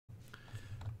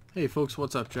Hey folks,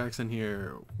 what's up? Jaxzyn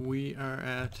here. We are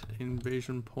at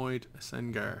Invasion Point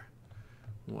Cen'gar,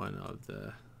 one of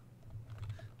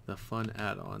the fun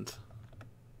add-ons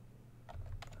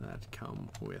that come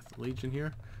with Legion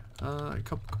here. A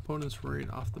couple components right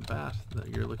off the bat that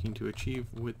you're looking to achieve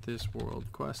with this world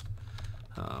quest.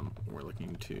 We're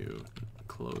looking to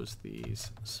close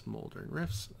these smoldering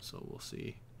rifts, so we'll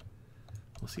see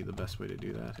the best way to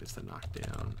do that is to knock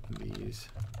down these,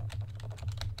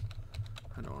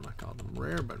 I don't want to call them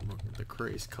rare, but the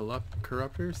crazed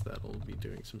corruptors that will be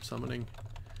doing some summoning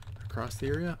across the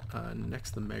area.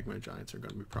 Next, the magma giants are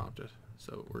going to be prompted,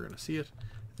 so we're going to see it.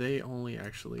 They only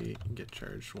actually get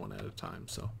charged one at a time,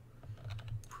 so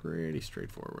pretty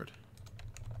straightforward.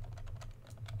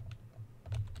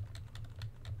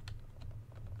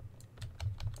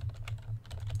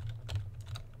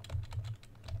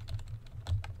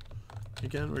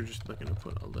 Again, we're just looking to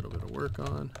put a little bit of work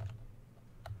on.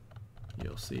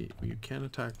 You'll see you can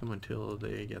attack them until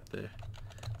they get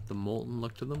the molten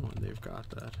look to them. When they've got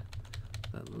that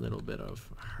little bit of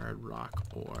hard rock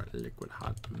or liquid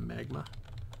hot magma,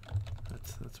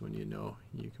 that's when you know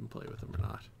you can play with them or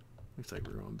not. Looks like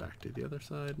we're going back to the other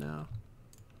side now.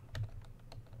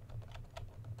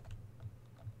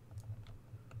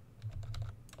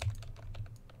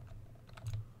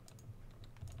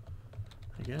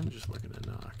 Again, just looking to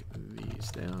knock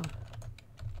these down.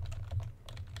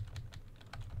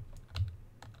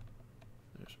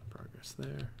 There's some progress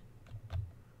there.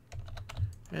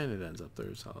 And it ends up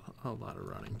there's a lot of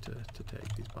running to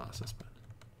take these bosses, but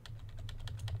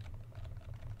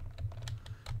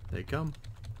they come.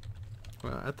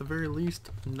 Well, at the very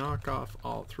least, knock off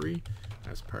all three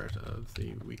as part of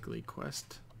the weekly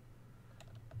quest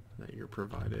that you're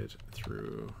provided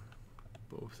through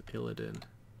both Illidan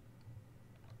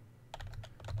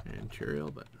and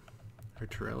Tyrael, or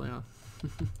Tyrael,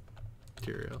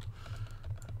 Tyrael,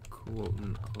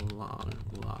 quoting a long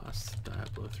lost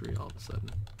Diablo 3 all of a sudden,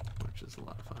 which is a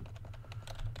lot of fun.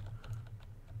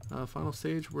 Final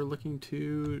stage, we're looking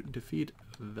to defeat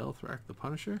Vel'thrak the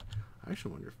Punisher. I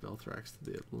actually wonder if Vel'thrak's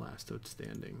the last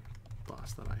outstanding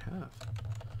boss that I have.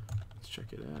 Let's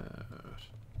check it out.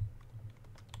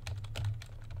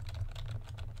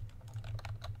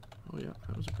 Oh yeah,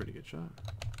 that was a pretty good shot.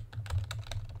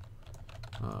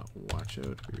 Watch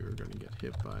out, we were going to get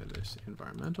hit by this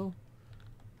environmental.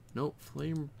 Nope,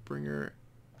 Flamebringer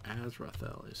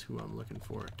Azrathel is who I'm looking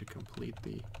for to complete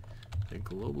the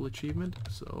global achievement.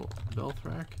 So,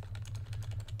 Vel'thrak,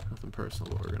 nothing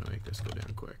personal, but we're going to make this go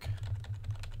down quick.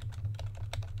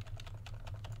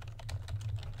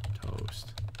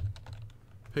 Toast.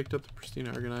 Picked up the Pristine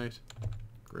Argonite.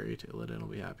 Great, Illidan will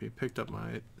be happy. Picked up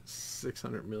my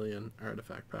 600 million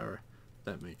artifact power.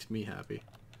 That makes me happy.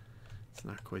 It's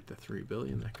not quite the 3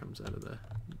 billion that comes out of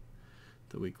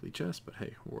the weekly chest, but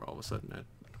hey, we're all of a sudden at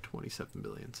 27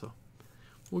 billion, so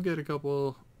we'll get a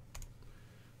couple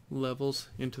levels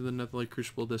into the Netherlight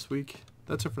Crucible this week.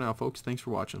 That's it for now, folks. Thanks for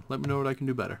watching. Let me know what I can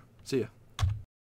do better. See ya.